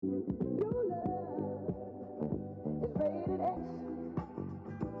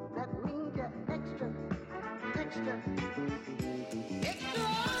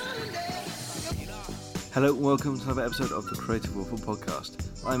Hello and welcome to another episode of the Creative Waffle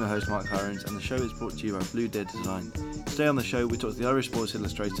Podcast. I'm your host Mark Hirons and the show is brought to you by Blue Dead Design. Today on the show we talk to the Irish sports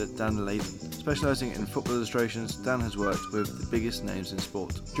illustrator Dan Layden. Specialising in football illustrations, Dan has worked with the biggest names in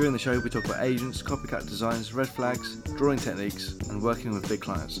sport. During the show we talk about agents, copycat designs, red flags, drawing techniques and working with big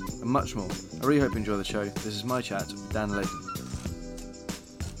clients and much more. I really hope you enjoy the show. This is my chat with Dan Layden.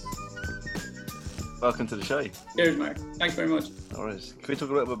 Welcome to the show. Cheers, Mark. Thanks very much. All right. Can we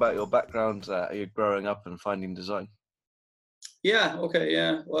talk a little bit about your background, you growing up and finding design? Yeah, okay,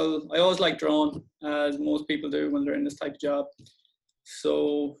 yeah. Well, I always like drawing, as most people do when they're in this type of job.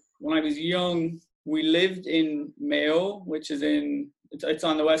 So when I was young, we lived in Mayo, which is it's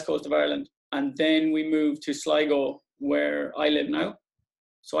on the west coast of Ireland. And then we moved to Sligo, where I live now.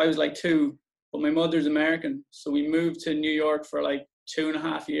 So I was like 2, but my mother's American. So we moved to New York for like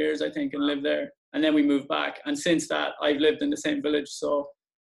 2.5 years, I think, and lived there. And then we moved back. And since that, I've lived in the same village. So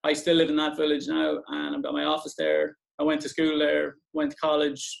I still live in that village now, and I've got my office there. I went to school there, went to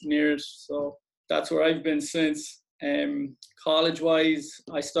college near it. So that's where I've been since. College-wise,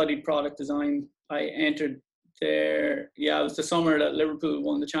 I studied product design. I entered there. Yeah, it was the summer that Liverpool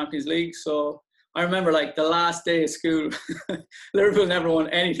won the Champions League. So I remember like the last day of school, Liverpool never won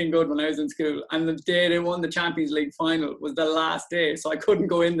anything good when I was in school. And the day they won the Champions League final was the last day. So I couldn't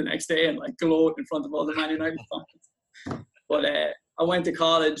go in the next day and like gloat in front of all the Man United fans. But I went to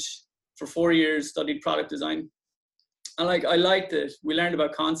college for 4 years, studied product design. And like, I liked it. We learned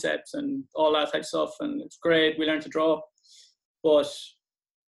about concepts and all that type of stuff. And it's great. We learned to draw. But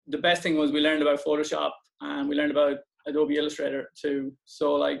the best thing was we learned about Photoshop and we learned about Adobe Illustrator too.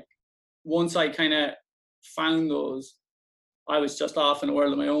 So like, once I kind of found those, I was just off in a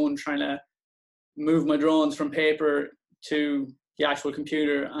world of my own, trying to move my drawings from paper to the actual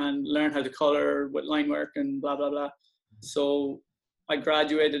computer and learn how to color with line work and blah, blah, blah. So I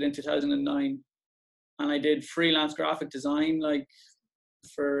graduated in 2009 and I did freelance graphic design like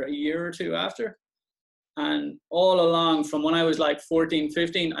for a year or two after. And all along from when I was like 14,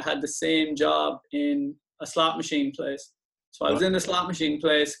 15, I had the same job in a slot machine place. So I was in the slot machine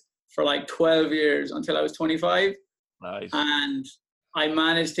place for like 12 years until I was 25. Nice. And I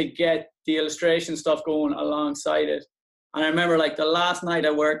managed to get the illustration stuff going alongside it. And I remember like the last night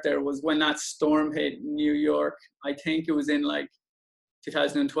I worked there was when that storm hit New York. I think it was in like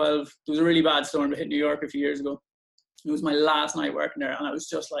 2012. There was a really bad storm that hit New York a few years ago. It was my last night working there. And I was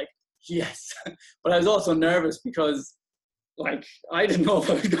just like, yes. But I was also nervous because like, I didn't know if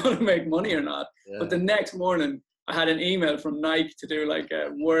I was going to make money or not. Yeah. But the next morning, I had an email from Nike to do like a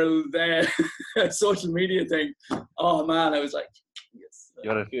world social media thing. Oh man, I was like, yes.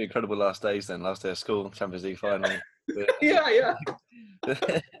 You had a few incredible last days then, last day of school, Champions League final. yeah.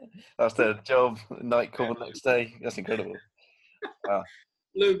 Last day of job, night call the next day. That's incredible. Wow.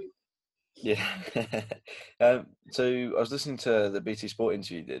 Luke. Yeah. So I was listening to the BT Sport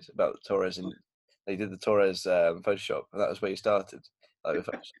interview you did about Torres, and they did the Torres Photoshop, and that was where you started, like with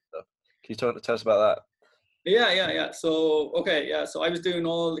Photoshop stuff. Can you tell us about that? Yeah. So I was doing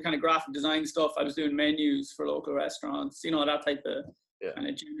all the kind of graphic design stuff. I was doing menus for local restaurants, that type of kind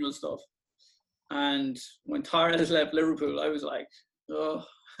of general stuff. And when Torres left Liverpool, I was like,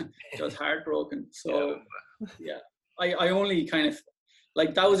 just heartbroken. So I only kind of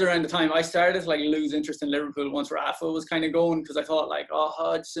like, that was around the time I started to like lose interest in Liverpool once Rafa was kind of going, because I thought like,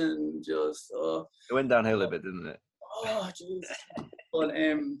 Hodgson just it went downhill a bit, didn't it? Oh jeez. But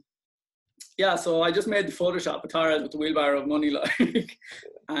yeah, so I just made the Photoshop with Torres with the wheelbarrow of money, like,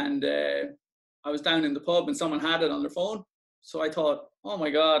 and I was down in the pub and someone had it on their phone. So I thought, oh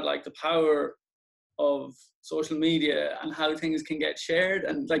my God, like the power of social media and how things can get shared.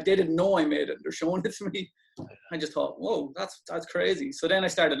 And like, they didn't know I made it. They're showing it to me. I just thought, whoa, that's crazy. So then I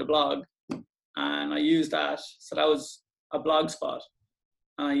started a blog and I used that. So that was a blog spot.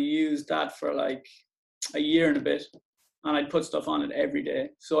 And I used that for like a year and a bit. And I'd put stuff on it every day.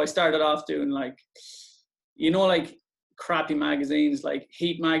 So I started off doing like, like crappy magazines, like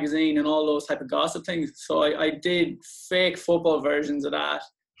Heat magazine and all those type of gossip things. So I did fake football versions of that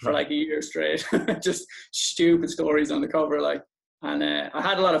for like a year straight. Just stupid stories on the cover, like. And I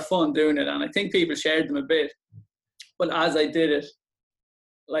had a lot of fun doing it. And I think people shared them a bit. But as I did it,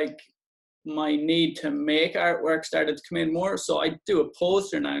 like my need to make artwork started to come in more. So I do a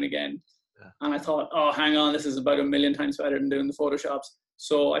poster now and again. And I thought, oh, hang on, this is about 1,000,000 times better than doing the Photoshops.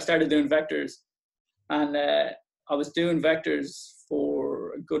 So I started doing vectors. And I was doing vectors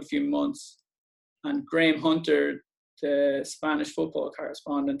for a good few months. And Graham Hunter, the Spanish football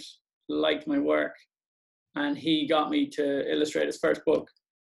correspondent, liked my work. And he got me to illustrate his first book.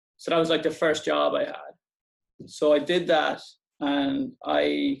 So that was like the first job I had. So I did that. And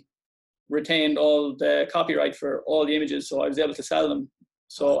I retained all the copyright for all the images, so I was able to sell them.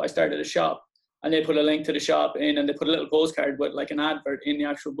 So I started a shop, and they put a link to the shop in, and they put a little postcard with like an advert in the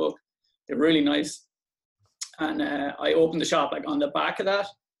actual book. They're really nice. And I opened the shop like on the back of that,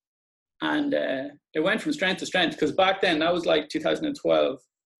 and it went from strength to strength, because back then, that was like 2012,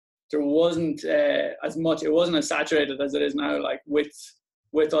 there wasn't as much, it wasn't as saturated as it is now, like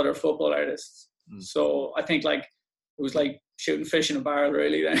with other football artists. So I think like it was like shooting fish in a barrel,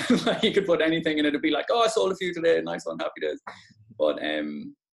 really. Then like you could put anything in it, it'd be like, oh, I sold a few today, nice one, happy days. But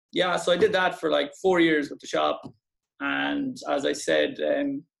yeah, so I did that for like 4 years with the shop, and as I said,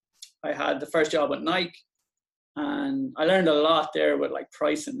 I had the first job at Nike, and I learned a lot there with like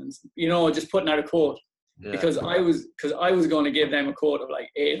pricing and, you know, just putting out a quote. Yeah. Because I was going to give them a quote of like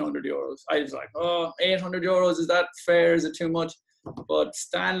 800 euros. I was like, oh, 800 euros, is that fair? Is it too much? But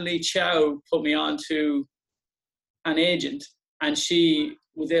Stanley Chow put me on to an agent, and she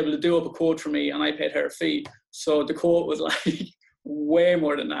was able to do up a quote for me, and I paid her a fee. So the quote was like way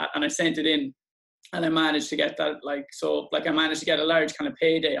more than that. And I sent it in, and I managed to get that, I managed to get a large kind of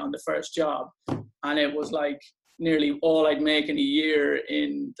payday on the first job. And it was like nearly all I'd make in a year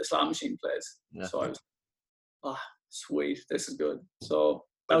in the slot machine place. Yeah. So I was, sweet, this is good. So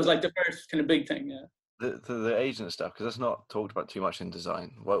that was like the first kind of big thing, yeah. The agent stuff, because that's not talked about too much in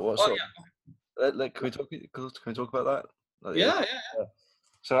design. What sort of, like, can we talk about that? Like, yeah.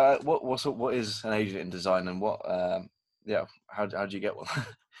 So what is an agent in design, and what how do you get one?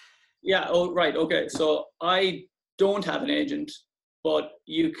 Yeah. Oh, right. Okay. So I don't have an agent, but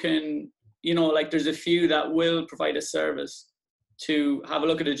you can, you know, like there's a few that will provide a service to have a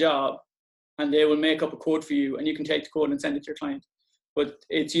look at a job, and they will make up a quote for you, and you can take the quote and send it to your client. But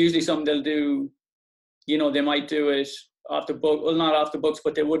it's usually something they'll do, you know, they might do it off the book, well, not off the books,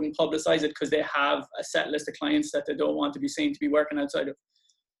 but they wouldn't publicize it because they have a set list of clients that they don't want to be seen to be working outside of.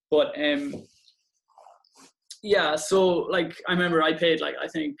 But yeah, so like I remember I paid like I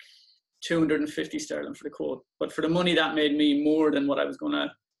think 250 sterling for the quote, but for the money that made me more than what I was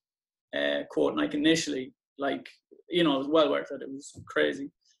gonna quote like initially. Like, you know, it was well worth it. It was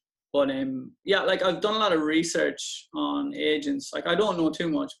crazy. But yeah, like I've done a lot of research on agents. Like I don't know too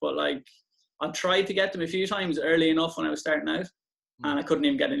much, but like I've tried to get them a few times early enough when I was starting out, and I couldn't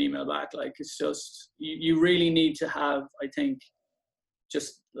even get an email back. Like it's just, you really need to have, I think,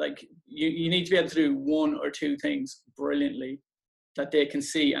 just like you need to be able to do one or two things brilliantly that they can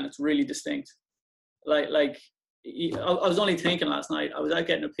see, and it's really distinct. Like I was only thinking last night, I was out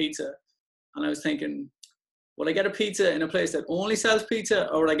getting a pizza, and I was thinking, would I get a pizza in a place that only sells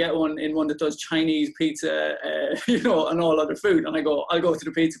pizza, or would I get one in one that does Chinese pizza, you know, and all other food? And I'll go to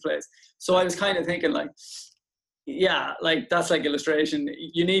the pizza place. So I was kind of thinking like, yeah, like that's like illustration.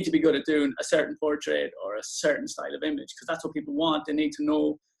 You need to be good at doing a certain portrait or a certain style of image, because that's what people want. They need to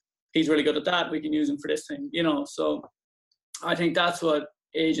know he's really good at that, we can use him for this thing, you know. So I think that's what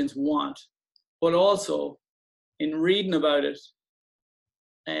agents want. But also in reading about it,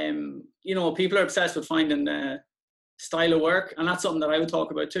 you know, people are obsessed with finding the style of work, and that's something that I would talk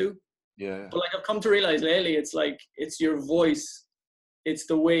about too. Yeah. But like I've come to realize lately, it's like it's your voice, it's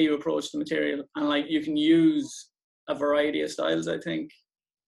the way you approach the material, and like you can use a variety of styles, I think,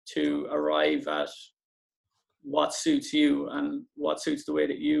 to arrive at what suits you and what suits the way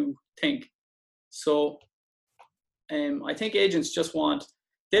that you think. So I think agents just want,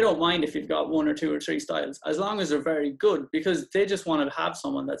 they don't mind if you've got one or two or three styles, as long as they're very good, because they just want to have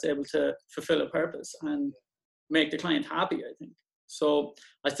someone that's able to fulfill a purpose and make the client happy, I think. So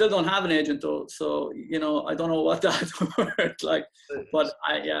I still don't have an agent though, so, you know, I don't know what that worked like, but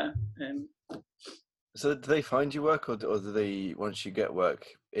So do they find you work, or do they, once you get work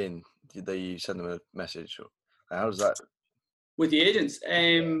in, do they send them a message, or how does that? With the agents,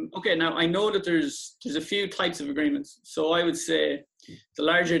 okay, now I know that there's a few types of agreements. So I would say the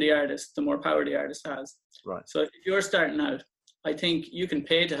larger the artist, the more power the artist has. Right. So if you're starting out, I think you can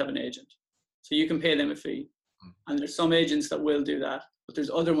pay to have an agent. So you can pay them a fee. And there's some agents that will do that, but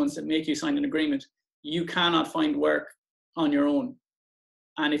there's other ones that make you sign an agreement. You cannot find work on your own.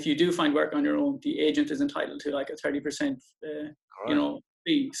 And if you do find work on your own, the agent is entitled to like a 30% you know,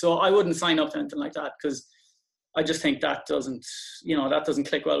 fee. So I wouldn't sign up to anything like that, because I just think that doesn't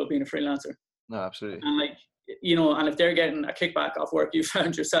click well with being a freelancer. No, absolutely. And like, you know, and if they're getting a kickback off work you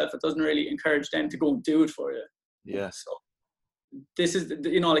found yourself, it doesn't really encourage them to go and do it for you. Yeah. So this is,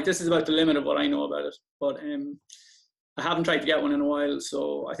 you know, like this is about the limit of what I know about it. But I haven't tried to get one in a while,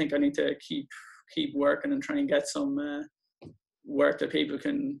 so I think I need to keep working and try and get some work that people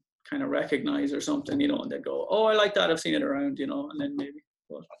can kind of recognize or something, you know, and they go, oh, I like that, I've seen it around, you know, and then maybe.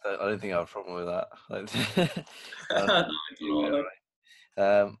 But I don't think I have a problem with that.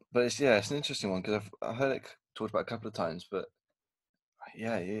 But it's an interesting one because I've heard it talked about a couple of times, but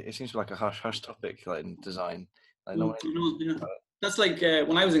yeah, it seems like a hush topic, like in design. Like no one. I know, yeah. That's like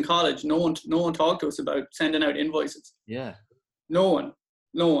when I was in college, no one talked to us about sending out invoices. Yeah. No one,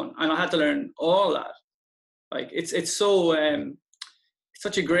 and I had to learn all that. Like it's so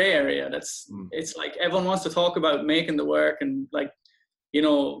such a gray area. It's like everyone wants to talk about making the work and like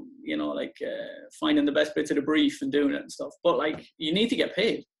like finding the best bits of the brief and doing it and stuff. But like you need to get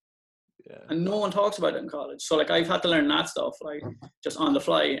paid. Yeah. And no one talks about it in college. So like I've had to learn that stuff like just on the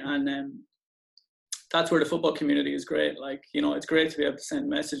fly, and that's where the football community is great. Like, it's great to be able to send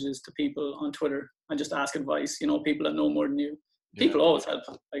messages to people on Twitter and just ask advice, people that know more than you. Yeah. People always help.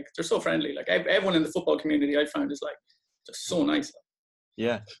 Like, they're so friendly. Like, everyone in the football community I found is like just so nice.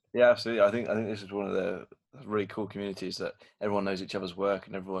 Yeah, absolutely. I think this is one of the really cool communities that everyone knows each other's work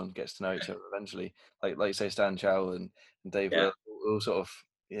and everyone gets to know each other eventually. Like you say, Stan Chow and Dave, all sort of,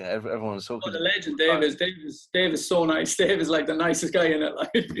 everyone's talking. Oh, the legend, Dave is so nice. Dave is like the nicest guy in it.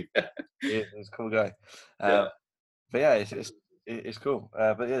 Like, yeah, he's a cool guy. But yeah, it's cool.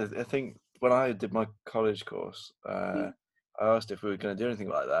 But yeah, I think when I did my college course, I asked if we were going to do anything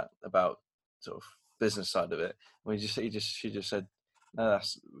like that about sort of business side of it. She just said, no,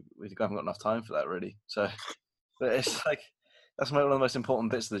 we haven't got enough time for that really. So, but it's like that's one of the most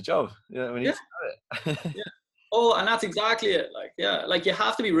important bits of the job. We need to do it. Oh, and that's exactly it. Like you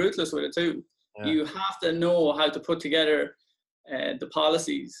have to be ruthless with it too. Yeah. You have to know how to put together the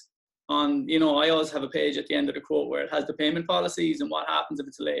policies. On, I always have a page at the end of the quote where it has the payment policies and what happens if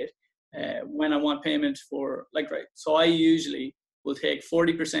it's late. When I want payment for, right. So I usually will take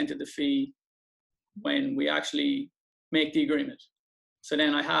 40% of the fee when we actually make the agreement. So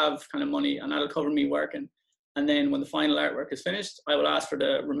then I have kind of money and that'll cover me working. And then when the final artwork is finished, I will ask for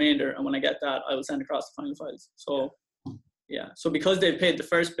the remainder. And when I get that, I will send across the final files. So, yeah. So because they've paid the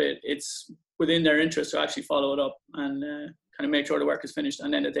first bit, it's within their interest to actually follow it up and kind of make sure the work is finished,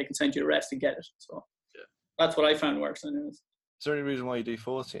 and then that they can send you the rest to get it. So that's what I found works. Anyways. Is there any reason why you do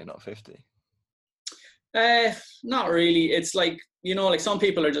 40 and not 50? Not really. It's like, like some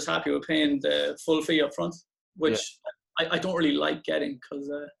people are just happy with paying the full fee up front, which I don't really like getting, because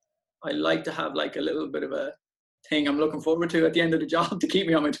I like to have like a little bit of a thing I'm looking forward to at the end of the job to keep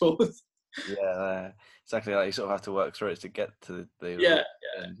me on my toes. Yeah, exactly. Like you sort of have to work through it to get to the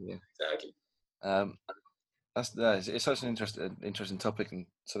end. Exactly. It's such an interesting topic, and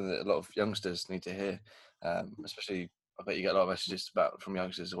something that a lot of youngsters need to hear. Especially, I bet you get a lot of messages from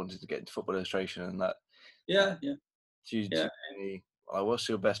youngsters wanting to get into football illustration and that. Yeah. What's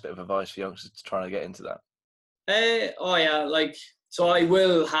your best bit of advice for youngsters to try to get into that? So I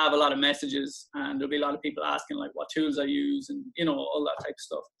will have a lot of messages, and there'll be a lot of people asking like what tools I use and all that type of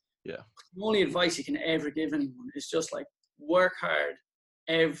stuff. Yeah. The only advice you can ever give anyone is just like work hard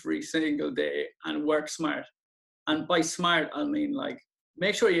every single day and work smart. And by smart, I mean like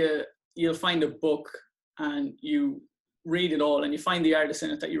make sure you'll find a book and you read it all and you find the artists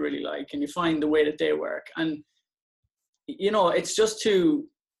in it that you really like and you find the way that they work. And it's just to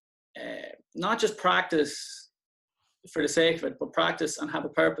not just practice for the sake of it, but practice and have a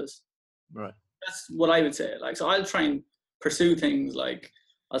purpose. Right. That's what I would say. Like, so I'll try and pursue things like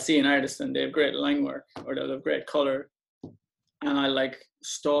I'll see an artist and they have great line work or they'll have great color, and I like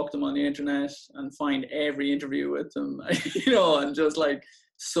stalk them on the internet and find every interview with them, and just like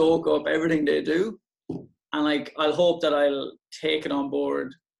soak up everything they do. And like, I'll hope that I'll take it on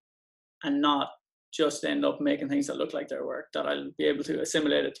board and not just end up making things that look like their work, that I'll be able to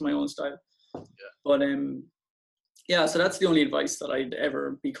assimilate it to my own style. Yeah. But so that's the only advice that I'd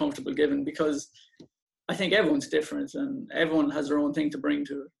ever be comfortable giving, because I think everyone's different and everyone has their own thing to bring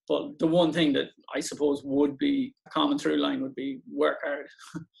to it. But the one thing that I suppose would be a common through line would be work hard,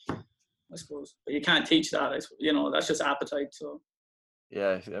 I suppose. But you can't teach that. That's just appetite. So.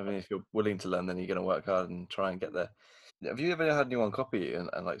 Yeah, I mean, if you're willing to learn, then you're going to work hard and try and get there. Have you ever had anyone copy you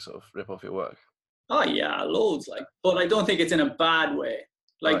and like sort of rip off your work? Oh yeah, loads. But I don't think it's in a bad way.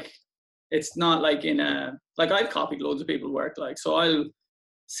 Right. It's not like I've copied loads of people's work. So I'll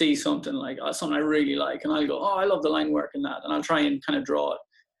see something like something I really like, and I'll go, oh, I love the line work in that, and I'll try and kind of draw it.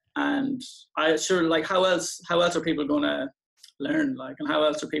 And I sure how else are people going to learn? And how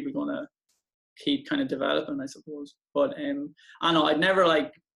else are people going to keep kind of developing, I suppose. But I know I'd never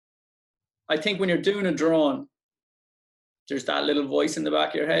I think when you're doing a drawing, there's that little voice in the back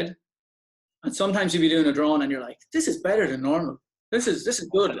of your head, and sometimes you'll be doing a drawing and you're like, this is better than normal. This is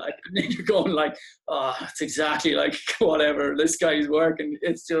good. And then you're going it's exactly like whatever this guy's work, and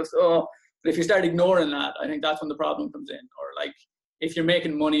it's just But if you start ignoring that, I think that's when the problem comes in. Or if you're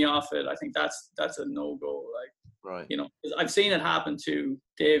making money off it, I think that's a no go. Right. You know, 'cause I've seen it happen to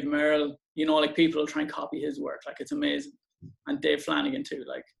Dave Merrill. You know, like people try and copy his work, like it's amazing, and Dave Flanagan too.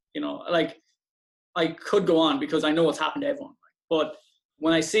 Like, you know, like I could go on because I know what's happened to everyone. But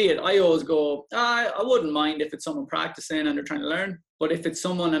when I see it, I always go, I wouldn't mind if it's someone practicing and they're trying to learn. But if it's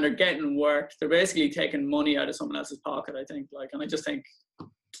someone and they're getting work, they're basically taking money out of someone else's pocket, I think. Like, and I just think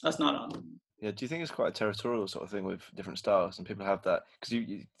that's not on. Yeah. Do you think it's quite a territorial sort of thing with different styles, and people have that?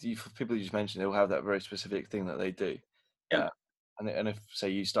 Because people you just mentioned, they all have that very specific thing that they do. Yeah. And if say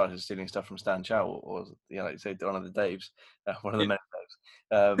you started stealing stuff from Stan Chow or like you say one of the Daves, one of the Yeah. many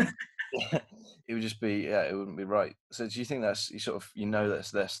Daves, it would just be it wouldn't be right. So do you think that's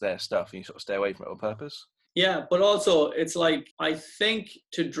that's their stuff and you sort of stay away from it on purpose? Yeah, but also it's like, I think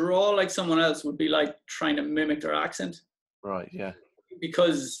to draw like someone else would be like trying to mimic their accent, Right. Yeah.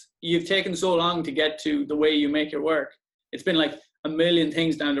 because you've taken so long to get to the way you make your work. It's been like a million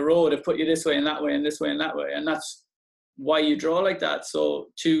things down the road have put you this way and that way and this way and that way. And that's why you draw like that. So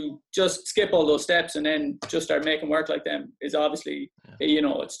to just skip all those steps and then just start making work like them is obviously, you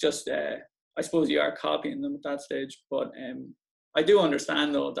know, it's just, I suppose you are copying them at that stage. But I do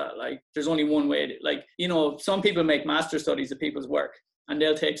understand though that like there's only one way to, like, you know, some people make master studies of people's work, and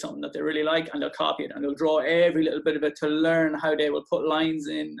they'll take something that they really like and they'll copy it and they'll draw every little bit of it to learn how they will put lines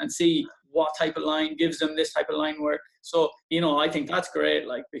in and see what type of line gives them this type of line work. So, you know, I think that's great,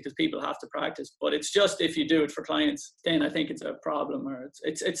 like, because people have to practice. But it's just, if you do it for clients, then I think it's a problem, or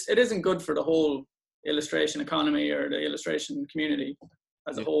it isn't good for the whole illustration economy or the illustration community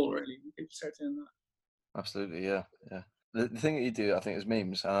as a whole, really. People start doing that. Absolutely. Yeah. Yeah. The thing that you do, I think, is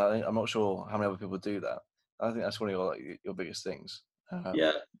memes, and I'm not sure how many other people do that. I think that's one of your biggest things.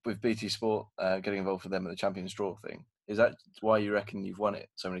 Yeah. With BT Sport, getting involved with them at the Champions Draw thing, is that why you reckon you've won it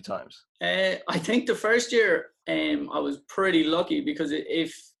so many times? I think the first year I was pretty lucky, because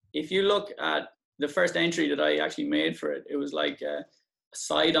if you look at the first entry that I actually made for it, it was like a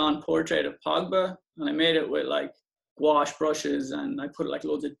side-on portrait of Pogba, and I made it with like gouache brushes, and I put like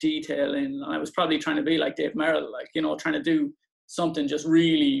loads of detail in, and I was probably trying to be like Dave Merrill, like, you know, trying to do something just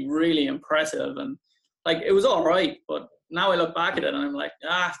really, really impressive, and like it was all right, but now I look back at it and I'm like,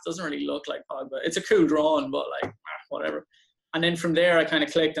 it doesn't really look like Pogba. It's a cool drawing, but like, whatever. And then from there, I kind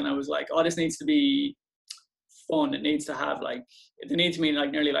of clicked and I was like, oh, this needs to be fun. It needs to have like, there needs to be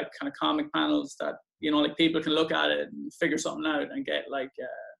like nearly like kind of comic panels that, you know, like people can look at it and figure something out and get like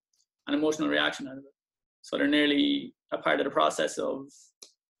an emotional reaction out of it. So they're nearly a part of the process of,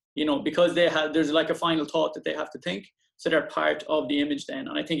 you know, because there's like a final thought that they have to think. So they're part of the image then.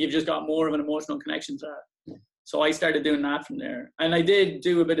 And I think you've just got more of an emotional connection to that. So I started doing that from there. And I did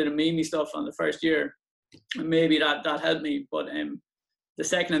do a bit of the meme stuff on the first year. And maybe that helped me. But the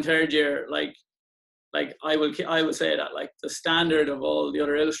second and third year, like I will say that like the standard of all the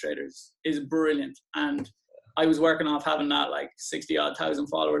other illustrators is brilliant. And I was working off having that like 60,000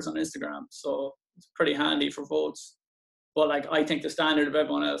 followers on Instagram. So it's pretty handy for votes. But like, I think the standard of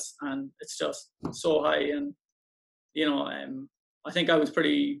everyone else, and it's just so high. And, you know, I think I was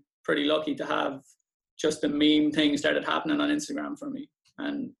pretty lucky to have just the meme thing started happening on Instagram for me.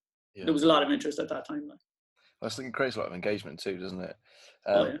 And there was a lot of interest at that time. Like. I think it creates a lot of engagement too, doesn't it?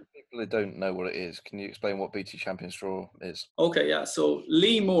 Yeah. People that don't know what it is, can you explain what BT Champions Draw is? Okay, yeah. So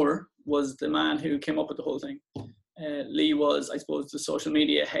Lee Moore was the man who came up with the whole thing. Lee was, I suppose, the social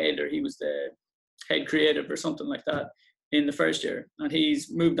media head, or he was the head creative or something like that in the first year. And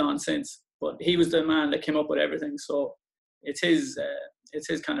he's moved on since. But he was the man that came up with everything. So it's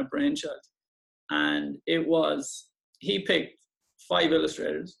his kind of brainchild. And he picked 5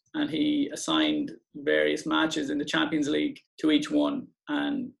 illustrators and he assigned various matches in the Champions League to each one.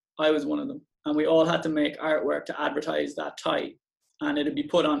 And I was one of them. And we all had to make artwork to advertise that tie. And it'd be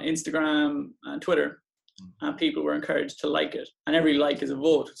put on Instagram and Twitter. And people were encouraged to like it. And every like is a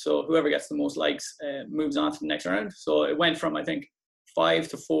vote. So whoever gets the most likes moves on to the next round. So it went from, I think, 5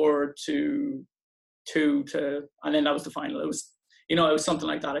 to 4 to 2 to, and then that was the final. It was, you know, it was something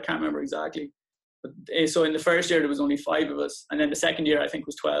like that. I can't remember exactly. But, so in the first year, there was only 5 of us. And then the second year, I think,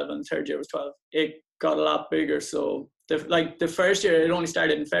 was 12. And the third year was 12. It got a lot bigger. So the first year, it only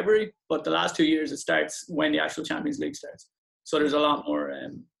started in February. But the last 2 years, it starts when the actual Champions League starts. So there's a lot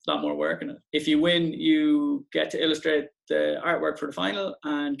more work in it. If you win, you get to illustrate the artwork for the final.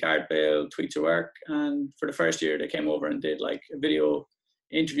 And Gareth Bale tweets your work. And for the first year, they came over and did like a video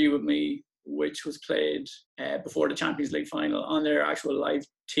interview with me, which was played before the Champions League final on their actual live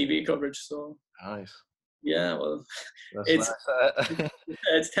TV coverage. So nice. Yeah, well, it's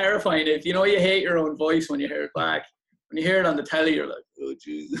it's terrifying. If you know you hate your own voice when you hear it back. When you hear it on the telly, you're like, oh,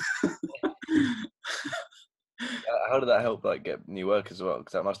 Jesus. How did that help, like, get new work as well?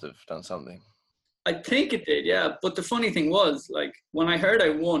 Because that must have done something. I think it did, yeah. But the funny thing was, like, when I heard I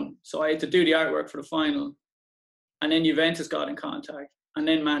won, so I had to do the artwork for the final, and then Juventus got in contact, and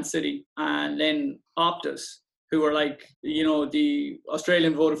then Man City, and then Optus, who are like, you know, the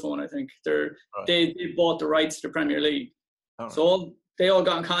Australian Vodafone, I think. Right. They bought the rights to the Premier League. Right. So they all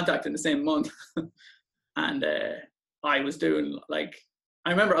got in contact in the same month. And I was doing, like, I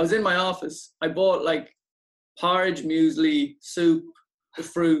remember I was in my office. I bought, like, porridge, muesli, soup, the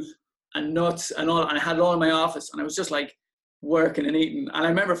fruit, and nuts and all. And I had it all in my office. And I was just, like, working and eating. And I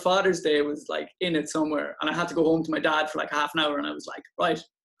remember Father's Day was, like, in it somewhere. And I had to go home to my dad for, like, half an hour. And I was like, right,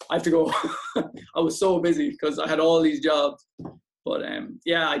 I have to go. I was so busy because I had all these jobs. But,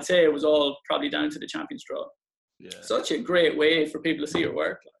 yeah, I'd say it was all probably down to the Champions Draw. Yeah. Such a great way for people to see your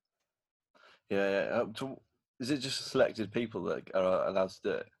work. Yeah. Is it just selected people that are allowed to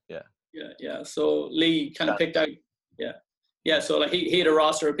do it? Yeah. Yeah. So Lee kind of picked out. Yeah. So like he had a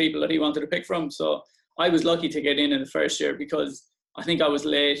roster of people that he wanted to pick from. So I was lucky to get in the first year because I think I was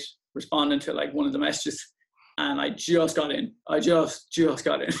late responding to like one of the messages, and I just got in. I just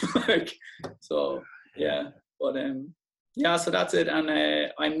got in. Like, so yeah. But yeah. So that's it. And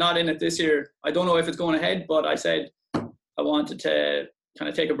I'm not in it this year. I don't know if it's going ahead, but I said I wanted to kind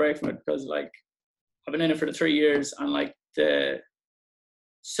of take a break from it because like I've been in it for the 3 years, and like the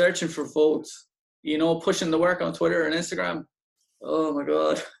searching for votes, you know, pushing the work on Twitter and Instagram. Oh my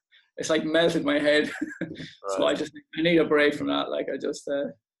God, it's like melted my head. Right. So I need a break from that. Like I just,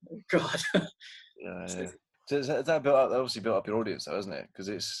 God. Yeah. So that obviously built up your audience, though, isn't it? Because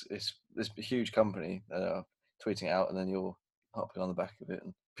it's this huge company tweeting out, and then you're hopping on the back of it.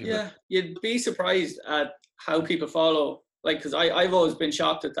 And yeah, you'd be surprised at how people follow. Like, because I've always been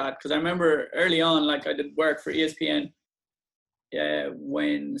shocked at that. Because I remember early on, like I did work for ESPN. Yeah,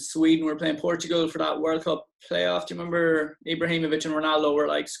 when Sweden were playing Portugal for that World Cup playoff. Do you remember Ibrahimovic and Ronaldo were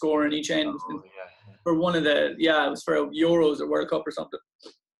like scoring each end? Oh, yeah. For one of the, it was for Euros or World Cup or something.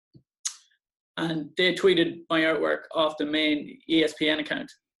 And they tweeted my artwork off the main ESPN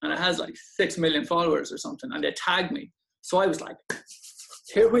account. And it has like 6 million followers or something. And they tagged me. So I was like,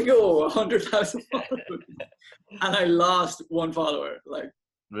 here we go, 100,000 followers. And I lost one follower. Like,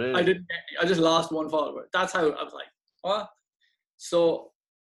 really? I just lost one follower. That's how I was like, what? So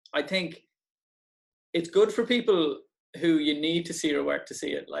I think it's good for people who you need to see your work to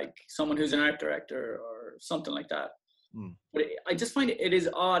see it, like someone who's an art director or something like that. But I just find it is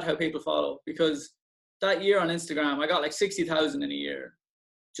odd how people follow, because that year on Instagram, I got like 60,000 in a year.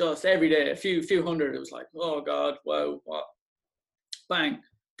 Just every day, a few hundred. It was like, oh God, wow, what? Bang.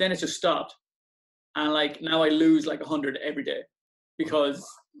 Then it just stopped. And like now I lose like 100 every day because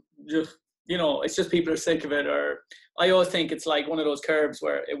just, you know, it's just people are sick of it. Or I always think it's like one of those curves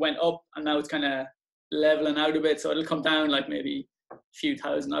where it went up and now it's kind of leveling out a bit. So it'll come down like maybe a few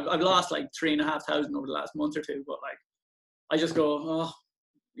thousand. I've lost like 3,500 over the last month or two. But like, I just go, oh,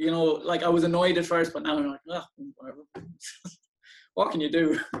 you know, like I was annoyed at first, but now I'm like, oh, whatever. What can you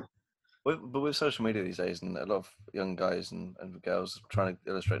do? But with social media these days, and a lot of young guys and girls trying to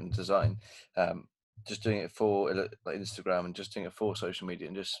illustrate and design, just doing it for like Instagram and just doing it for social media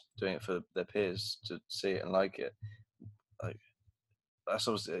and just doing it for their peers to see it and like it. Like, that's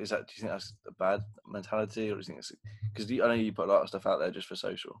obviously, do you think that's a bad mentality, or do you think it's because I know you put a lot of stuff out there just for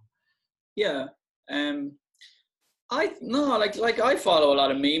social? Yeah, I follow a lot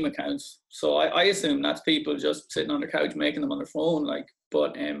of meme accounts, so I assume that's people just sitting on their couch making them on their phone. Like,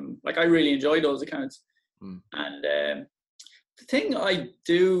 but like I really enjoy those accounts, and the thing I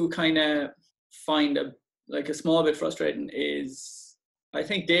do kind of find a small bit frustrating is, I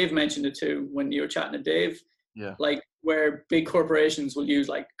think Dave mentioned it too when you were chatting to Dave. Yeah. Like where big corporations will use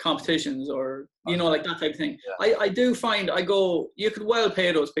like competitions or you know like that type of thing. Yeah. I do find you could well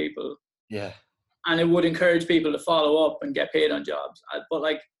pay those people. Yeah. And it would encourage people to follow up and get paid on jobs. But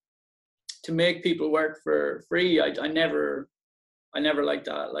like to make people work for free, I never like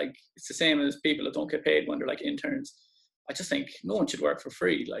that. Like it's the same as people that don't get paid when they're like interns. I just think no one should work for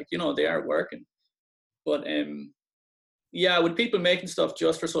free. Like, you know, they are working. But yeah, with people making stuff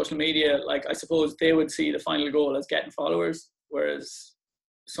just for social media, like I suppose they would see the final goal as getting followers, whereas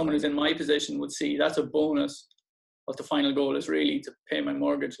someone who's in my position would see that's a bonus, but the final goal is really to pay my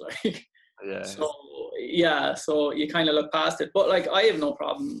mortgage. Like, yeah. So you kind of look past it. But like I have no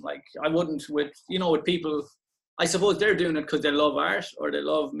problem. Like I wouldn't with people. I suppose they're doing it because they love art or they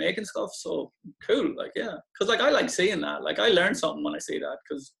love making stuff. So cool, like yeah. Because like I like seeing that. Like I learn something when I see that.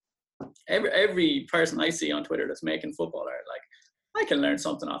 Because every person I see on Twitter that's making football art, like I can learn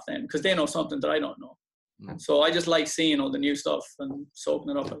something off them because they know something that I don't know. So I just like seeing all the new stuff and soaking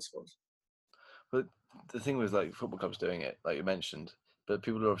it up, I suppose. But the thing with like football clubs doing it, like you mentioned, but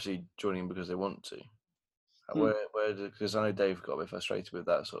people are obviously joining because they want to. Mm. Because I know Dave got a bit frustrated with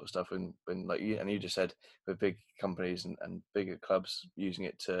that sort of stuff when like you just said, with big companies and bigger clubs using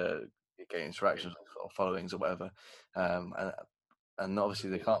it to get interactions or followings or whatever, and obviously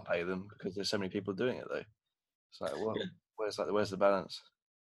they can't pay them because there's so many people doing it though. It's like, where's the balance?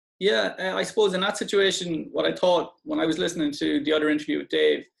 Yeah, I suppose in that situation, what I thought when I was listening to the other interview with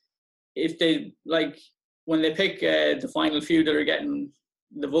Dave, if they like when they pick the final few that are getting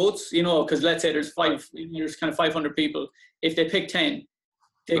the votes, because let's say there's kind of 500 people. If they pick 10,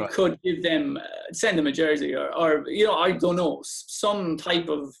 they Right. could give them, send them a jersey or I don't know, some type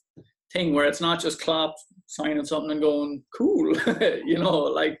of thing where it's not just Klopp signing something and going cool,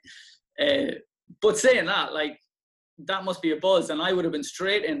 but saying that, like, that must be a buzz, and I would have been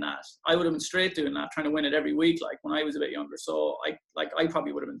straight in that. I would have been straight doing that, trying to win it every week, like when I was a bit younger. So I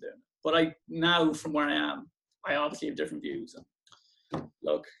probably would have been doing it. But now from where I am, I obviously have different views. And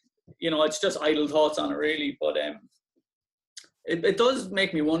look, it's just idle thoughts on it, really. But it does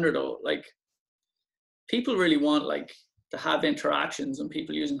make me wonder, though. Like, people really want like to have interactions and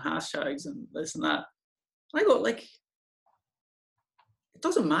people using hashtags and this and that. I go, like, it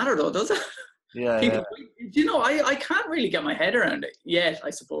doesn't matter though, does it? Yeah, people, I can't really get my head around it yet, I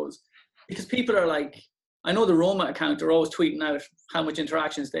suppose, because people are like, I know the Roma account, they're always tweeting out how much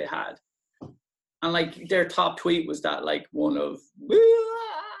interactions they had, and like their top tweet was that like one of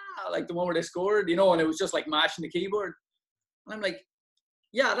like the one where they scored, and it was just like mashing the keyboard, and I'm like,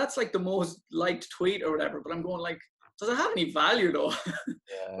 yeah, that's like the most liked tweet or whatever, but I'm going like, does it have any value though?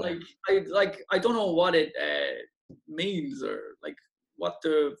 Yeah. I don't know what it means, or like what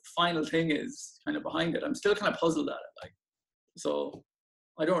the final thing is kind of behind it. I'm still kind of puzzled at it, like, so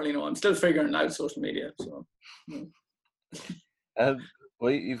I don't really know. I'm still figuring out social media. So,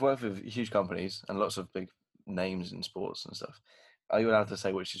 well, you've worked with huge companies and lots of big names in sports and stuff. Are you allowed to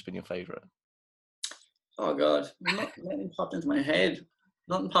say which has been your favourite? Oh God, nothing popped into my head.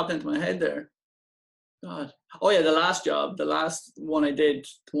 Nothing popped into my head there. God. Oh yeah, the last one I did,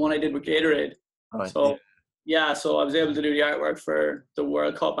 the one I did with Gatorade. Right. So yeah, so I was able to do the artwork for the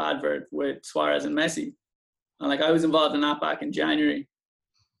World Cup advert with Suarez and Messi, and like I was involved in that back in January,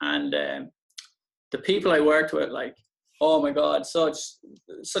 and the people I worked with, like, oh my God,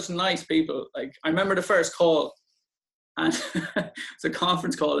 such nice people. Like, I remember the first call, and it's a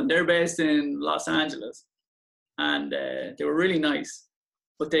conference call, and they're based in Los Angeles, and they were really nice,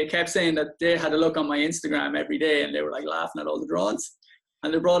 but they kept saying that they had a look on my Instagram every day, and they were like laughing at all the drawings.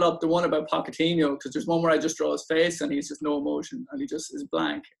 And they brought up the one about Pochettino, because there's one where I just draw his face and he's just no emotion and he just is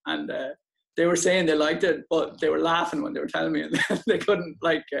blank. And they were saying they liked it, but they were laughing when they were telling me, and they couldn't,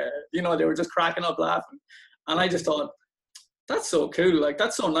 like, they were just cracking up laughing. And I just thought, that's so cool. Like,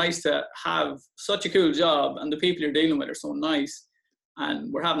 that's so nice to have such a cool job, and the people you're dealing with are so nice,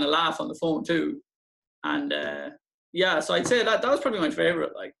 and we're having a laugh on the phone too. And yeah, so I'd say that was probably my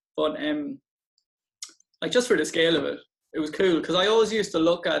favorite. Like, but like, just for the scale of it, it was cool, because I always used to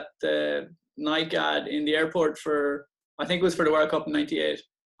look at the Nike ad in the airport for, I think it was for the World Cup in '98,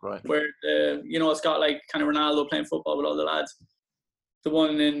 right, where it's got like kind of Ronaldo playing football with all the lads. The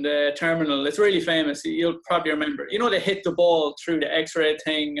one in the terminal, it's really famous. You'll probably remember. They hit the ball through the X-ray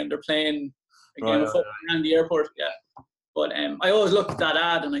thing, and they're playing a game of football around the airport. Yeah, but I always looked at that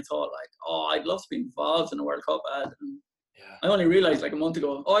ad and I thought, like, oh, I'd love to be involved in a World Cup ad. And I only realized like a month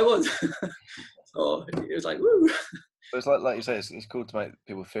ago, I was. So it was like, woo. But it's like you say, it's cool to make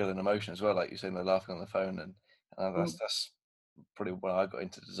people feel an emotion as well. Like you're saying, they're laughing on the phone, and that's probably why I got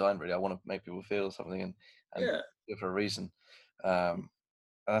into design. Really, I want to make people feel something and do it for a reason.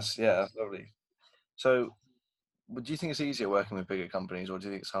 That's lovely. So, do you think it's easier working with bigger companies, or do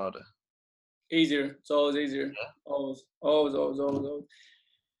you think it's harder? Easier. It's always easier. Yeah. Always.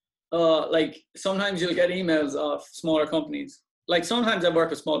 Like, sometimes you'll get emails off smaller companies. Like, sometimes I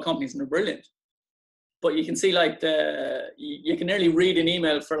work with small companies and they're brilliant, but you can see like you can nearly read an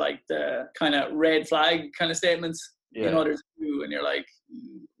email for like the kind of red flag kind of statements. Yeah. There's two, and you're like,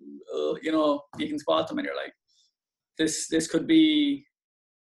 you can spot them, and you're like, this could be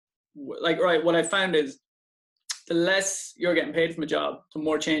like, right. What I found is, the less you're getting paid from a job, the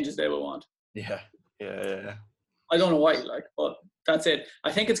more changes they will want. Yeah. I don't know why, like, but that's it.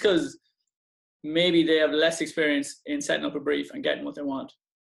 I think it's because maybe they have less experience in setting up a brief and getting what they want.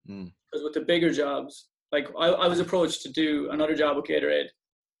 Because with the bigger jobs, like I was approached to do another job with Gatorade.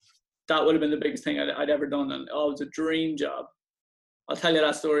 That would have been the biggest thing I'd ever done, and it was a dream job. I'll tell you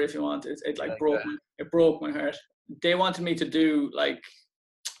that story if you want. It broke my heart. They wanted me to do like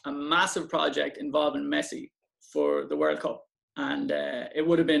a massive project involving Messi for the World Cup, and it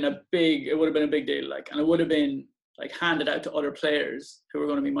would have been a big deal. Like, and it would have been like handed out to other players who were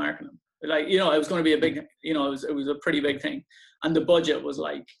going to be marking them. Like, you know, it was going to be a big, you know, it was a pretty big thing. And the budget was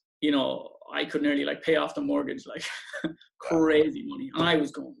like, you know, I could nearly like pay off the mortgage, like crazy money. And I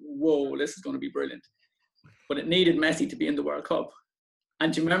was going, whoa, this is going to be brilliant. But it needed Messi to be in the World Cup.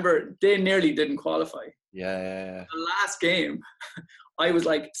 And do you remember, they nearly didn't qualify. Yeah. The last game, I was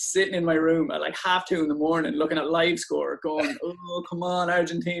like sitting in my room at like 2:30 in the morning looking at live score going, oh, come on,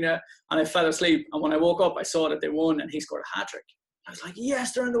 Argentina. And I fell asleep. And when I woke up, I saw that they won and he scored a hat-trick. I was like,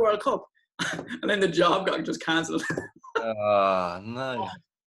 yes, they're in the World Cup. And then the job got just cancelled. Oh, no.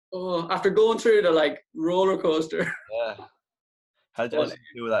 Oh, after going through the like roller coaster. Yeah. How did you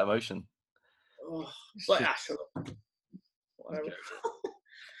deal with that emotion? Oh, but shut up. Whatever.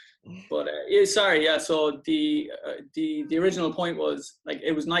 But yeah, sorry, yeah. So the original point was like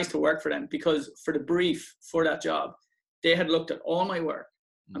it was nice to work for them because for the brief for that job, they had looked at all my work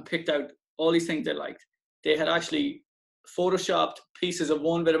and picked out all these things they liked. They had actually photoshopped pieces of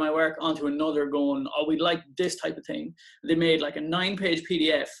one bit of my work onto another, going, "Oh, we'd like this type of thing." They made like a 9-page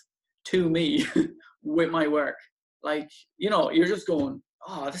PDF to me with my work. Like, you know, you're just going,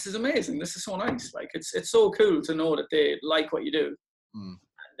 "Oh, this is amazing. This is so nice." Like, it's so cool to know that they like what you do.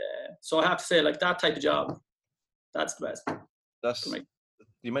 So I have to say, like, that type of job, that's the best.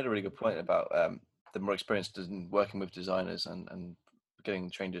 You made a really good point about the more experienced in working with designers and getting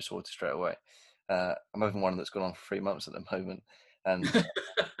changes sorted straight away. I'm having one that's gone on for 3 months at the moment, and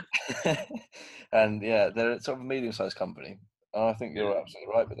and yeah, they're sort of a medium-sized company. And I think you're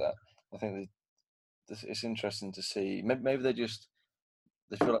absolutely right with that. I think it's interesting to see. Maybe they feel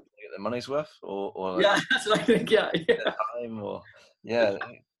like they get their money's worth, or like, yeah, that's what I think. Yeah. Time or yeah.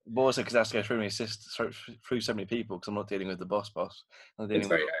 But also because it has to go through so many people because I'm not dealing with the boss. It's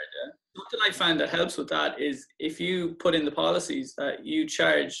very hard, yeah. Something I find that helps with that is if you put in the policies that you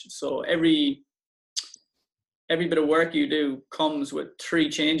charge, so every bit of work you do comes with 3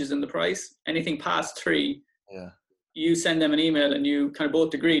 changes in the price. Anything past 3, you send them an email and you kind of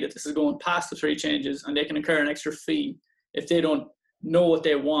both agree that this is going past the 3 changes, and they can incur an extra fee if they don't know what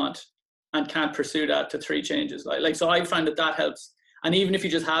they want and can't pursue that to 3 changes. Like so I find that helps. And even if you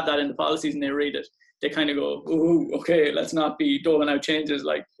just have that in the policies and they read it, they kind of go, "Ooh, okay, let's not be doling out changes."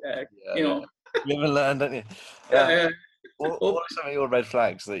 Like, you know. You haven't learned, don't you? Yeah. What are some of your red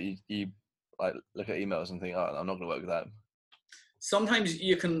flags that you like look at emails and think, "Oh, I'm not going to work with that"? Sometimes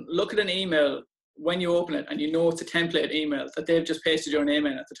you can look at an email when you open it and you know it's a template email that they've just pasted your name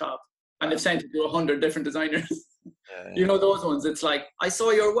in at the top and they've sent it to 100 different designers. You know those ones? It's like, "I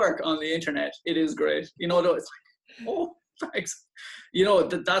saw your work on the internet. It is great." You know, it's like, "Oh, thanks." You know,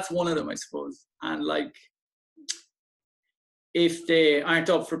 that's one of them, I suppose. And like, if they aren't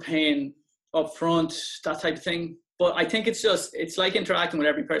up for paying up front, that type of thing. But I think it's like interacting with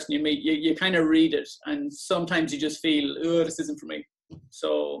every person you meet. You kind of read it, and sometimes you just feel, "Oh, this isn't for me."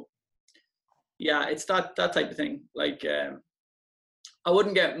 So yeah, it's that type of thing. Like, I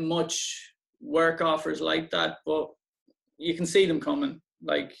wouldn't get much work offers like that, but you can see them coming.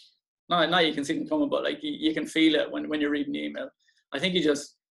 Like, not you can see them coming, but like you can feel it when you're reading the email. I think you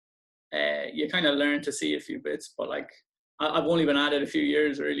just you kind of learn to see a few bits, but like I've only been at it a few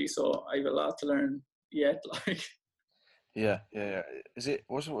years really, so I have a lot to learn yet. Like, yeah. Is it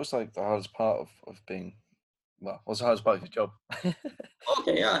what's like the hardest part of being? Well, what's the hardest part of your job?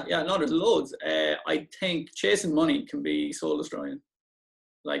 Okay, yeah. No, there's loads. I think chasing money can be soul destroying.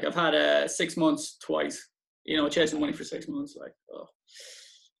 Like, I've had 6 months twice. You know, chasing money for 6 months, like,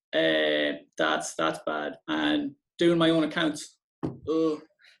 that's bad. And doing my own accounts. I've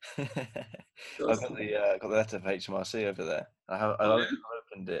got the letter of HMRC over there. I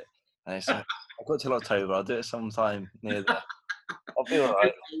opened it, and it's like, I've got till October. I'll do it sometime near there. I'll be all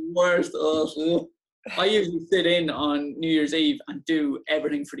right. It's the worst. I usually sit in on New Year's Eve and do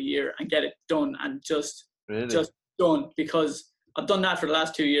everything for the year and get it done and just done, because I've done that for the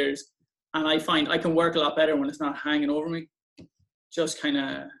last 2 years, and I find I can work a lot better when it's not hanging over me. Just kind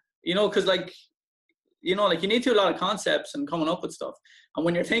of, you know, because like, you know, like you need to do a lot of concepts and coming up with stuff. And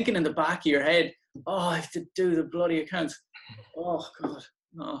when you're thinking in the back of your head, "Oh, I have to do the bloody accounts." Oh God,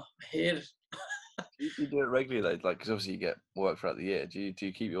 no, I hate it. You do it regularly, like, because obviously you get work throughout the year. Do you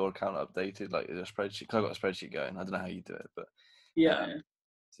keep your account updated, like, is there a spreadsheet? Because I've got a spreadsheet going. I don't know how you do it, but yeah.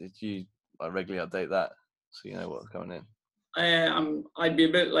 So do you like regularly update that so you know what's coming in? I'd be a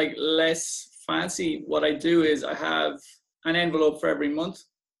bit like less fancy. What I do is I have an envelope for every month.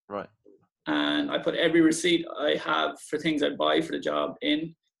 Right. And I put every receipt I have for things I buy for the job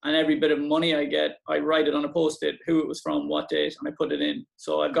in, and every bit of money I get, I write it on a post-it, who it was from, what date, and I put it in.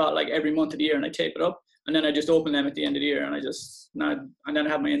 So I've got like every month of the year, and I tape it up, and then I just open them at the end of the year, and and then I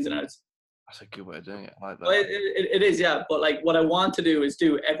have my ins and outs. That's a good way of doing it. I like that. Well, it is, yeah. But like what I want to do is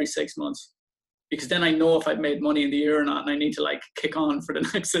do every 6 months, because then I know if I've made money in the year or not, and I need to like kick on for the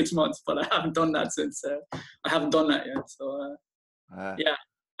next 6 months. But I haven't done that since I haven't done that yet. So yeah,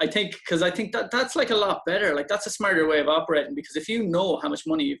 I think that's like a lot better. Like that's a smarter way of operating, because if you know how much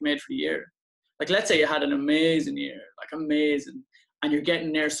money you've made for the year, like let's say you had an amazing year, like amazing, and you're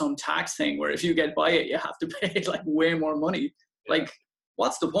getting near some tax thing where if you get by it, you have to pay like way more money. Yeah. Like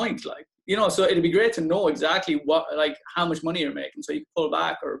what's the point? Like, you know, so it'd be great to know exactly what, like how much money you're making, so you can pull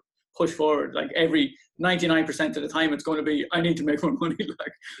back or push forward. Like every 99% of the time it's going to be, I need to make more money.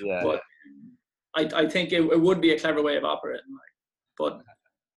 Like, yeah. But I think it would be a clever way of operating. Like, but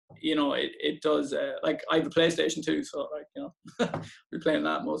you know, it does. Like I have a PlayStation too, so like, you know, we're playing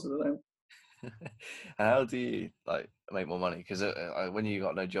that most of the time. And how do you like make more money? Because when you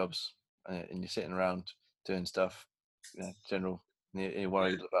got no jobs and you're sitting around doing stuff, you know, general, and you're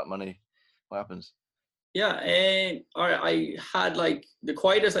worried about money, what happens? Yeah, I had like the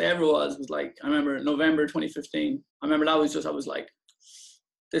quietest I ever was like, I remember November 2015. I remember that was just, I was like,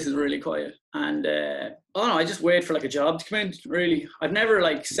 this is really quiet. And I just wait for like a job to come in. Really, I've never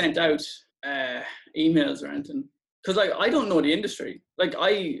like sent out emails or anything, because like I don't know the industry. Like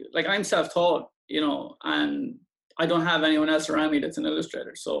I'm self-taught, you know, and I don't have anyone else around me that's an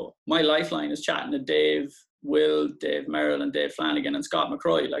illustrator. So my lifeline is chatting to Dave Will, Dave Merrill, and Dave Flanagan and Scott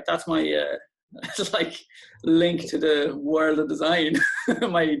McCroy. Like that's my like link to the world of design.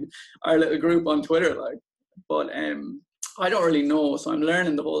 Our little group on Twitter. Like, but I don't really know, so I'm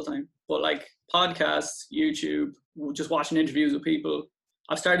learning the whole time. But like podcasts, YouTube, just watching interviews with people.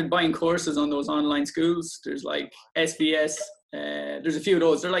 I've started buying courses on those online schools. There's like SVS. There's a few of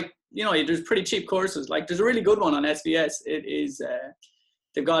those. They're like, you know, there's pretty cheap courses. Like there's a really good one on SVS. It is,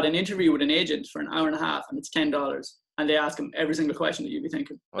 they've got an interview with an agent for an hour and a half, and it's $10. And they ask them every single question that you'd be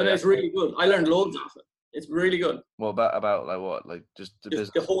thinking. But it's really good. I learned loads off it. It's really good. Well, about like what? Like just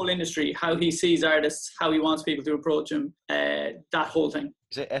the whole industry, how he sees artists, how he wants people to approach him, that whole thing.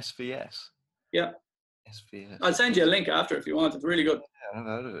 Is it SVS? Yeah. SVS. I'll send you a link after if you want. It's really good. Yeah, I've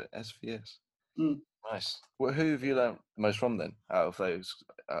heard of it. SVS. Nice. Well, who have you learned the most from then, out of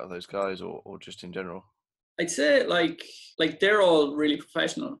those guys, or just in general? I'd say like they're all really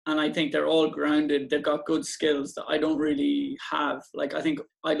professional, and I think they're all grounded. They've got good skills that I don't really have. Like I think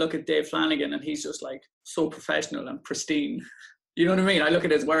I look at Dave Flanagan and he's just like so professional and pristine. You know what I mean? I look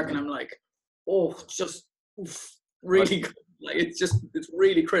at his work and I'm like, oh, just really good. Like it's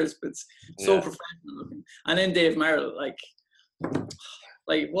really crisp. It's so professional looking. And then Dave Merrill, like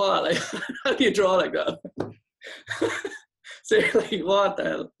what? Like how do you draw like that? So like, what the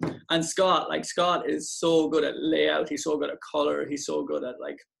hell? And Scott is so good at layout. He's so good at color. He's so good at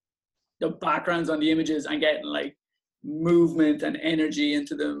like the backgrounds on the images and getting like movement and energy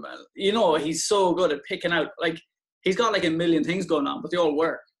into them. And, you know, he's so good at picking out, like he's got like a million things going on, but they all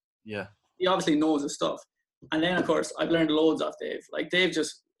work. Yeah. He obviously knows his stuff. And then of course I've learned loads off Dave. Like Dave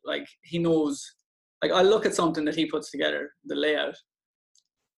just like, he knows, like I look at something that he puts together, the layout,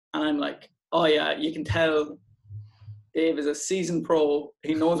 and I'm like, oh yeah, you can tell Dave is a seasoned pro.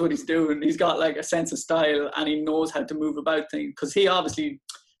 He knows what he's doing. He's got like a sense of style, and he knows how to move about things, because he obviously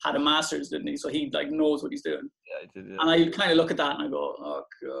had a master's, didn't he? So he like knows what he's doing. Yeah, he did. Yeah. And I kind of look at that and I go, oh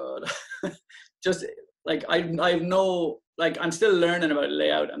god, just like I've no, like I'm still learning about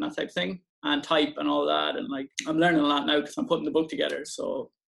layout and that type of thing, and type and all that, and like I'm learning a lot now because I'm putting the book together.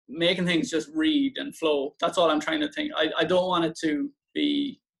 So making things just read and flow. That's all I'm trying to think. I don't want it to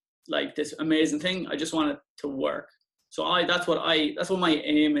be like this amazing thing. I just want it to work. So that's what my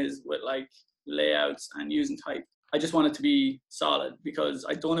aim is with like layouts and using type. I just want it to be solid, because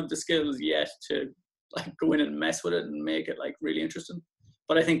I don't have the skills yet to like go in and mess with it and make it like really interesting.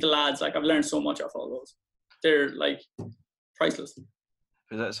 But I think the lads, like I've learned so much off all those. They're like priceless.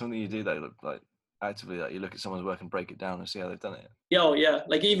 Is that something you do though, like actively, like you look at someone's work and break it down and see how they've done it? Yeah, oh yeah.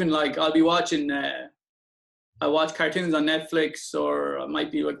 Like even like I'll be watching I watch cartoons on Netflix, or I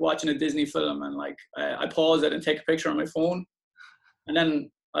might be like watching a Disney film, and like I pause it and take a picture on my phone, and then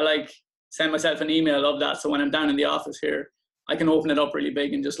I like send myself an email of that. So when I'm down in the office here, I can open it up really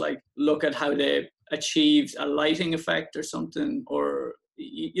big and just like look at how they achieved a lighting effect or something, or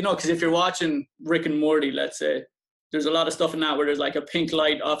you know, because if you're watching Rick and Morty, let's say, there's a lot of stuff in that where there's like a pink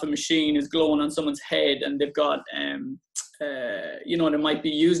light off a machine is glowing on someone's head, and they've got you know, they might be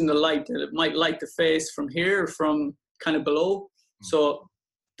using the light that it might light the face from here, from kind of below. So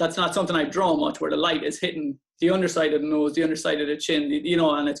that's not something I draw much, where the light is hitting the underside of the nose, the underside of the chin, you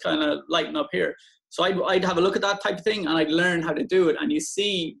know, and it's kind of lighting up here. So I'd have a look at that type of thing, and I'd learn how to do it. And you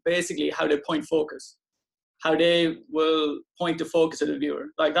see basically how they point focus. how they will point the focus of the viewer.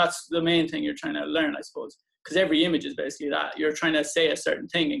 Like that's the main thing you're trying to learn, I suppose, because every image is basically that. You're trying to say a certain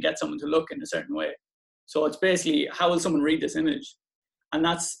thing and get someone to look in a certain way. So it's basically, how will someone read this image? And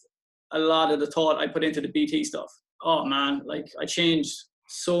that's a lot of the thought I put into the BT stuff. Oh man, like I changed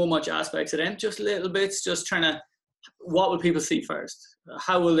so much aspects of them, just little bits, just trying to, what will people see first?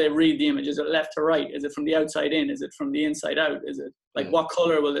 How will they read the image? Is it left to right? Is it from the outside in? Is it from the inside out? Is it like, what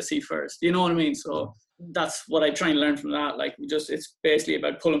color will they see first? You know what I mean? So that's what I try and learn from that. Like it's basically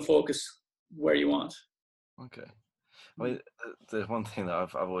about pulling focus where you want. Okay. I mean, the one thing that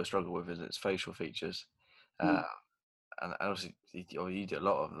I've always struggled with is its facial features. And obviously you do a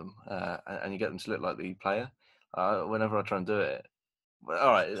lot of them, and you get them to look like the player. Whenever I try and do it,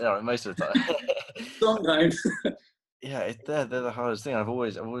 all right, most of the time. Sometimes. Yeah, they're the hardest thing. I've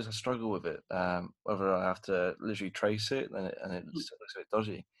always struggled with it. Whether I have to literally trace it, and it still looks a bit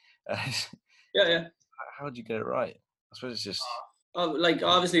dodgy. Yeah. How do you get it right? I suppose it's just. Like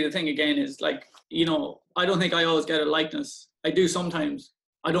obviously the thing again is like, you know, I don't think I always get a likeness. I do sometimes.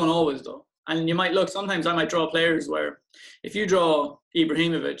 I don't always though. And you might look, sometimes I might draw players where if you draw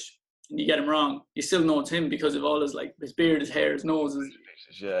Ibrahimovic and you get him wrong, you still know it's him because of all his, like, his beard, his hair, his nose.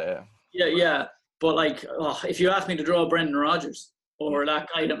 Yeah. But like, if you ask me to draw Brendan Rodgers or that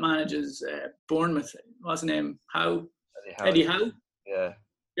guy that manages Bournemouth, what's his name? Eddie Howe? Yeah.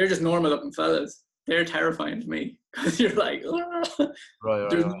 They're just normal looking fellas. They're terrifying to me because you're like,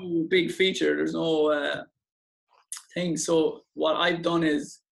 there's no big feature. There's no thing. So what I've done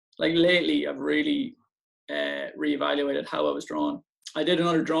is, like lately, I've really reevaluated how I was drawn. I did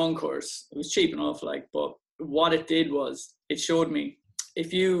another drawing course. It was cheap enough, like, but what it did was it showed me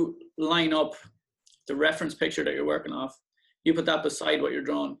if you line up the reference picture that you're working off, you put that beside what you're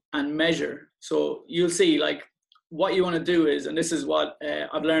drawing and measure. So you'll see, like, what you want to do is, and this is what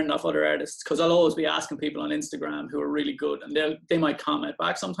I've learned off other artists, because I'll always be asking people on Instagram who are really good, and they might comment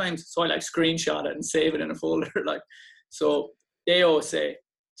back sometimes. So I like screenshot it and save it in a folder. Like, so they always say,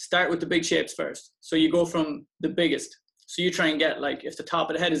 start with the big shapes first. So you go from the biggest. So you try and get, like, if the top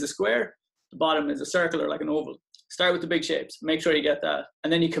of the head is a square, the bottom is a circle or like an oval. Start with the big shapes. Make sure you get that.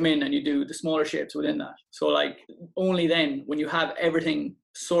 And then you come in and you do the smaller shapes within that. So, like, only then, when you have everything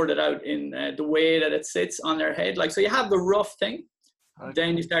sorted out in the way that it sits on their head, like, so you have the rough thing,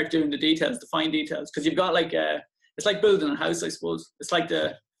 then you start doing the details, the fine details. Because you've got, like, it's like building a house, I suppose. It's like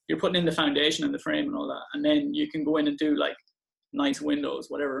you're putting in the foundation and the frame and all that. And then you can go in and do, like, nice windows,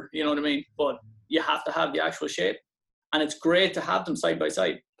 whatever, you know what I mean? But you have to have the actual shape, and it's great to have them side by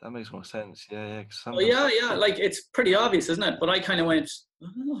side. That makes more sense. Yeah. Like, it's pretty obvious, isn't it? But I kind of went,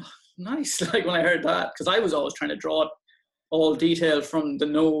 oh, nice, like, when I heard that, because I was always trying to draw it all detailed from the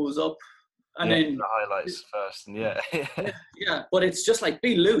nose up, and then the highlights first, and yeah. But it's just like,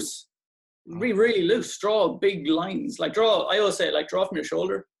 be loose, be really loose. Draw big lines, like I always say, like, draw from your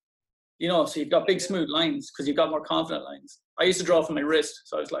shoulder. You know, so you've got big smooth lines because you've got more confident lines. I used to draw from my wrist,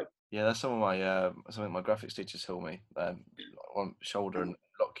 so I was like, yeah, that's some of my something my graphics teachers told me. On shoulder and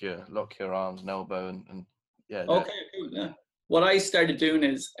lock your arms and elbow and yeah. Okay, cool. Yeah. What I started doing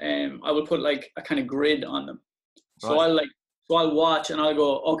is I will put like a kind of grid on them. So I'll watch and I'll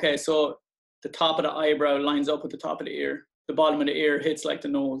go, okay, so the top of the eyebrow lines up with the top of the ear. The bottom of the ear hits like the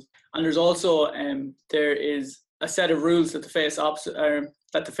nose. And there's also there is a set of rules that the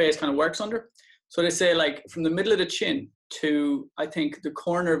face kind of works under. So they say, like, from the middle of the chin to, I think, the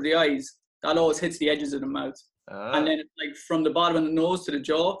corner of the eyes, that always hits the edges of the mouth. And then, like, from the bottom of the nose to the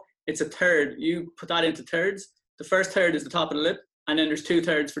jaw, it's a third. You put that into thirds. The first third is the top of the lip, and then there's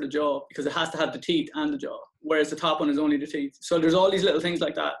 2/3 for the jaw, because it has to have the teeth and the jaw, whereas the top one is only the teeth. So there's all these little things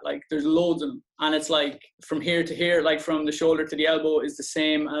like that. Like, there's loads of them. And it's like, from here to here, like, from the shoulder to the elbow is the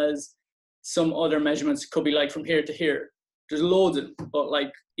same as some other measurements. Could be like from here to here. There's loads of them. But,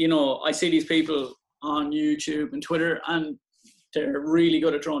 like, you know, I see these people on YouTube and Twitter, and they're really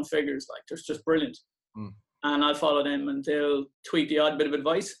good at drawing figures. Like, they're just brilliant. And I'll follow them, and they'll tweet the odd bit of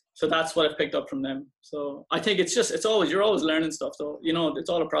advice. So that's what I've picked up from them. So I think you're always learning stuff, though. You know, it's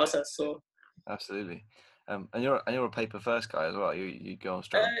all a process. So absolutely. And you're a paper first guy as well. You go on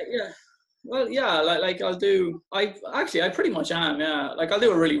straight. Yeah. Well, yeah. Like I pretty much am. Yeah. Like, I'll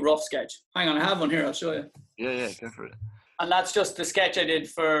do a really rough sketch. Hang on, I have one here. I'll show you. Yeah. Go for it. And that's just the sketch I did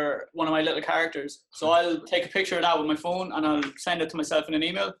for one of my little characters. So I'll take a picture of that with my phone, and I'll send it to myself in an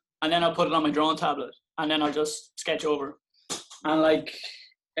email, and then I'll put it on my drawing tablet, and then I'll just sketch over. And, like,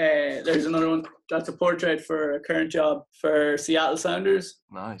 there's another one. That's a portrait for a current job for Seattle Sounders.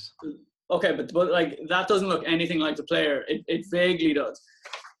 Nice. Okay, but like, that doesn't look anything like the player. It vaguely does.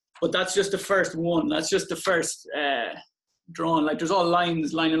 But that's just the first one. That's just the first drawn. Like there's all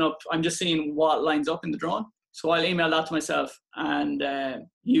lines lining up. I'm just seeing what lines up in the drawing. So I'll email that to myself and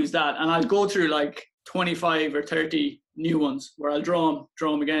use that. And I'll go through like 25 or 30 new ones where I'll draw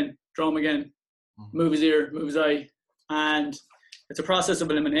them again, move his ear, move his eye. And it's a process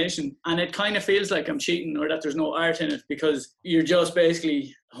of elimination. And it kind of feels like I'm cheating or that there's no art in it because you're just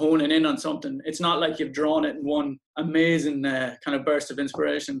basically honing in on something. It's not like you've drawn it in one amazing kind of burst of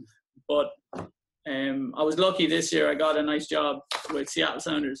inspiration. But I was lucky this year. I got a nice job with Seattle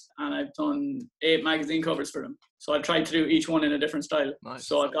Sounders and I've done 8 magazine covers for them. So I've tried to do each one in a different style. Nice.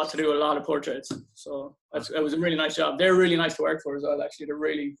 So I've got to do a lot of portraits. So it was a really nice job. They're really nice to work for as well, actually. They're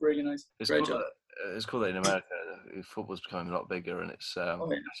really, really nice. Great job. It's cool that in America, football's becoming a lot bigger and it's, I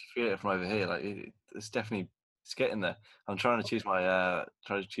feel it from over here. Like it's definitely, it's getting there. I'm trying to choose my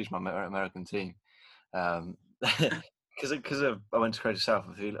American team. Because I went to Creative South,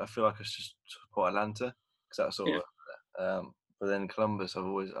 I feel like I should support Atlanta because that's sort of. But then Columbus, I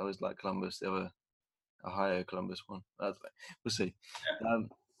always liked Columbus. The other Ohio Columbus one. We'll see. Yeah.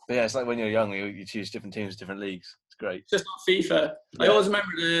 But yeah, it's like when you're young, you choose different teams, different leagues. It's great. It's just not FIFA. Yeah. I always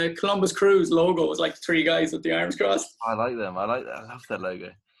remember the Columbus Crews logo was like 3 guys with the arms crossed. I like them. I like that. I love their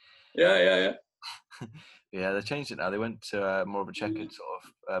logo. Yeah. Yeah, they changed it now. They went to more of a checkered sort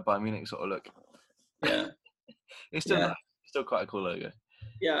of Bayern Munich sort of look. Yeah. It's still nice. Still quite a cool logo.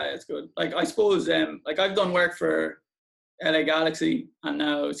 Yeah, it's good. Like I suppose, like I've done work for LA Galaxy and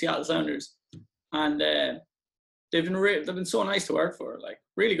now Seattle Sounders, and they've been so nice to work for. Like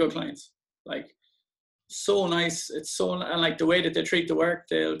really good clients. Like so nice. It's so, and like the way that they treat the work,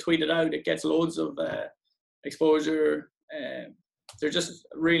 they'll tweet it out. It gets loads of exposure. They're just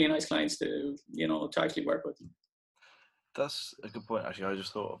really nice clients to actually work with. That's a good point. Actually, I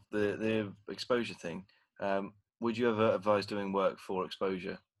just thought of the exposure thing. Would you ever advise doing work for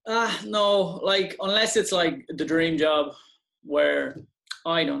exposure? No, like unless it's like the dream job where,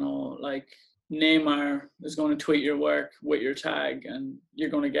 I don't know, like Neymar is going to tweet your work with your tag and you're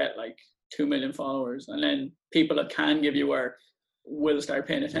going to get like 2 million followers and then people that can give you work will start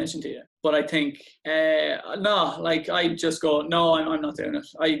paying attention to you. But I think, no, like I just go, no, I'm not doing it.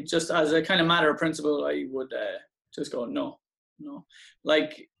 I just, as a kind of matter of principle, I would just go, no.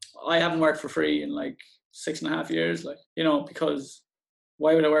 Like I haven't worked for free in like 6.5 years, like, because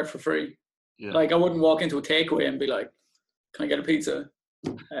why would I work for free? Yeah. Like I wouldn't walk into a takeaway and be like, can I get a pizza?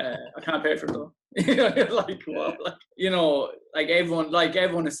 I can't pay for it though. Like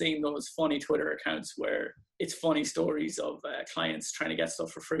everyone has seen those funny Twitter accounts where it's funny stories of clients trying to get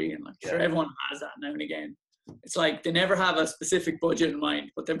stuff for free, and sure, everyone has that now and again. It's like they never have a specific budget in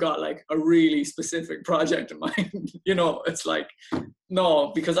mind, but they've got like a really specific project in mind. It's like,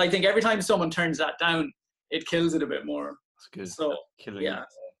 no, because I think every time someone turns that down, it kills it a bit more. That's good. So yeah,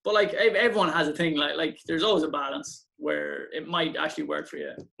 but like everyone has a thing. Like there's always a balance where it might actually work for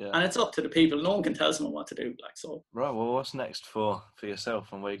you, and it's up to the people. No one can tell someone what to do. Like so. Right. Well, what's next for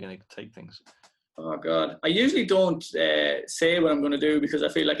yourself, and where you're going to take things? Oh God, I usually don't say what I'm going to do because I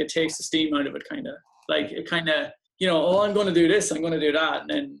feel like it takes the steam out of it. Kind of like it kind of I'm going to do this, I'm going to do that, and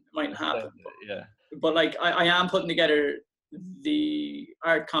then it mightn't happen. Yeah. But like I am putting together the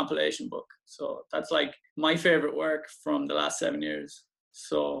art compilation book, so that's like my favorite work from the last 7 years.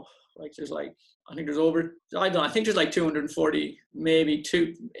 So like there's like I think there's like 240, maybe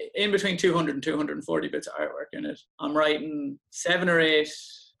in between 200 and 240 bits of artwork in it. I'm writing 7 or 8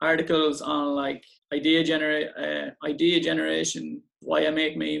 articles on like idea generation, why I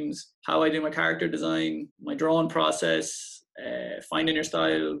make memes, how I do my character design, my drawing process, finding your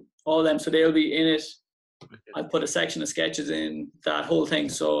style, all of them. So they'll be in it. I put a section of sketches in, that whole thing.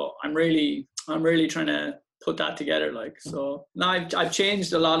 So I'm really trying to put that together. Like, so now I've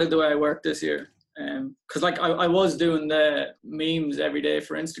changed a lot of the way I work this year. Cause like I was doing the memes every day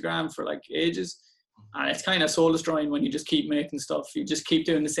for Instagram for like ages. And it's kind of soul destroying when you just keep making stuff. You just keep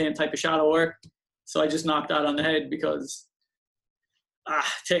doing the same type of shadow work. So I just knocked that on the head because it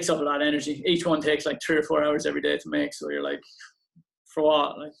takes up a lot of energy. Each one takes like 3 or 4 hours every day to make. So you're like, for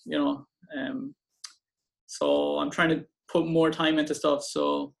what? Like, so I'm trying to put more time into stuff.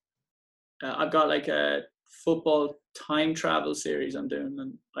 So I've got like a football time travel series I'm doing.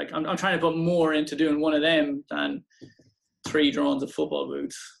 And like, I'm trying to put more into doing one of them than 3 drones of football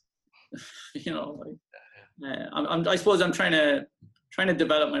boots. I suppose I'm trying to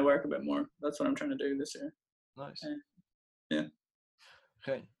develop my work a bit more. That's what I'm trying to do this year. Nice. Yeah.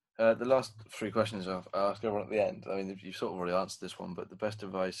 Okay. The last 3 questions I'll ask everyone at the end. I mean, you've sort of already answered this one, but the best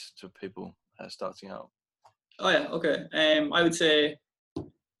advice to people starting out. Oh yeah. Okay. I would say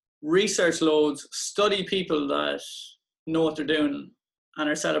research loads, study people that know what they're doing, and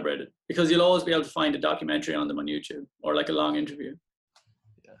are celebrated, because you'll always be able to find a documentary on them on YouTube or like a long interview.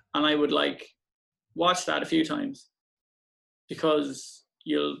 Yeah. And I would like watch that a few times, because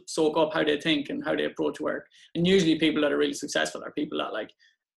you'll soak up how they think and how they approach work. And usually people that are really successful are people that like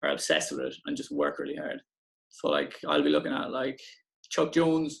are obsessed with it and just work really hard. So like I'll be looking at like Chuck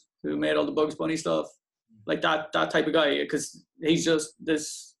Jones, who made all the Bugs Bunny stuff, like that type of guy, because he's just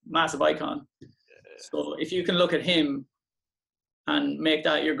this massive icon. So if you can look at him and make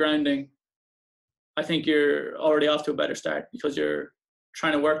that your grounding, I think you're already off to a better start, because you're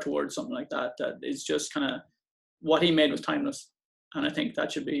trying to work towards something like that. That is just kind of what he made was timeless. And I think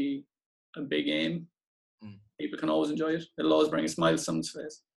that should be a big aim. People can always enjoy it. It'll always bring a smile to someone's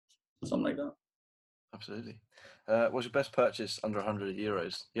face. Something like that. Absolutely. What's your best purchase under 100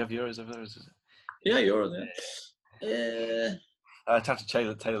 euros? You have euros over there, is it? Yeah, euros, yeah. I'd have to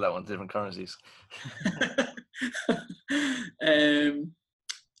tailor that one to different currencies.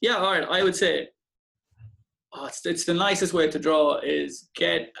 Yeah, all right. I would say it's the nicest way to draw is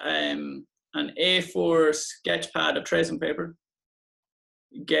get an A4 sketch pad of tracing paper,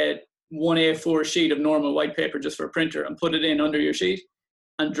 get one A4 sheet of normal white paper just for a printer, and put it in under your sheet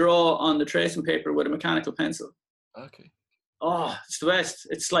and draw on the tracing paper with a mechanical pencil. Okay. Oh, it's the best.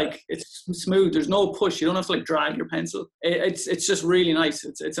 It's like, it's smooth. There's no push. You don't have to like drag your pencil. It's just really nice.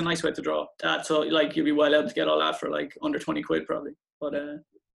 It's a nice way to draw. So like you'll be well able to get all that for like under 20 quid probably. But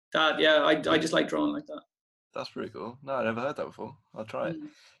I just like drawing like that. That's pretty cool. No, I never heard that before. I'll try it.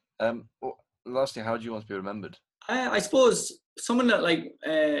 Well, lastly, how do you want to be remembered? I suppose someone that like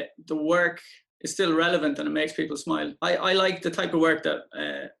the work is still relevant and it makes people smile. I like the type of work that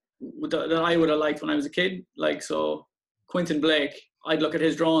I would have liked when I was a kid. Like, so Quentin Blake, I'd look at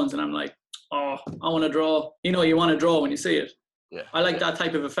his drawings and I'm like, oh, I want to draw. You know, you want to draw when you see it. Yeah. I like that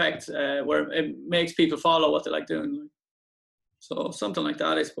type of effect where it makes people follow what they like doing. So something like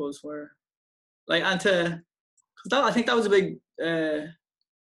that, I suppose, where like, I think that was a big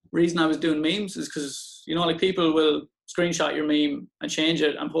reason I was doing memes, is because, you know, like people will screenshot your meme and change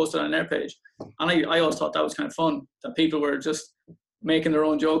it and post it on their page. And I always thought that was kind of fun, that people were just making their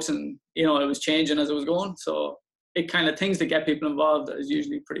own jokes and, you know, it was changing as it was going. So it kind of things that get people involved is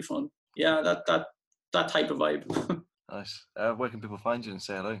usually pretty fun. Yeah, that type of vibe. Nice. Where can people find you and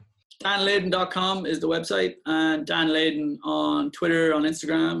say hello? DanLayden.com is the website, and Dan Layden on Twitter, on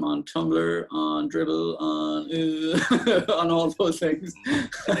Instagram, on Tumblr, on Dribble, on on all those things.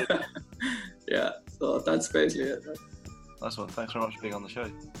 Yeah, so that's basically it. Nice one. Thanks very much for being on the show.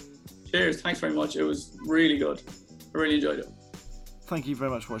 Cheers. Thanks very much. It was really good. I really enjoyed it. Thank you very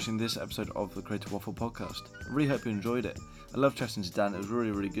much for watching this episode of the Creative Waffle podcast. I really hope you enjoyed it. I love chatting to Dan. It was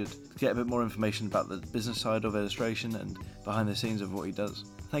really, really good to get a bit more information about the business side of illustration and behind the scenes of what he does.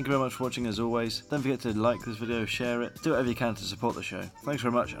 Thank you very much for watching as always. Don't forget to like this video, share it, do whatever you can to support the show. Thanks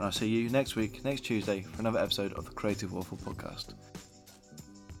very much, and I'll see you next week, next Tuesday, for another episode of the Creative Waffle podcast.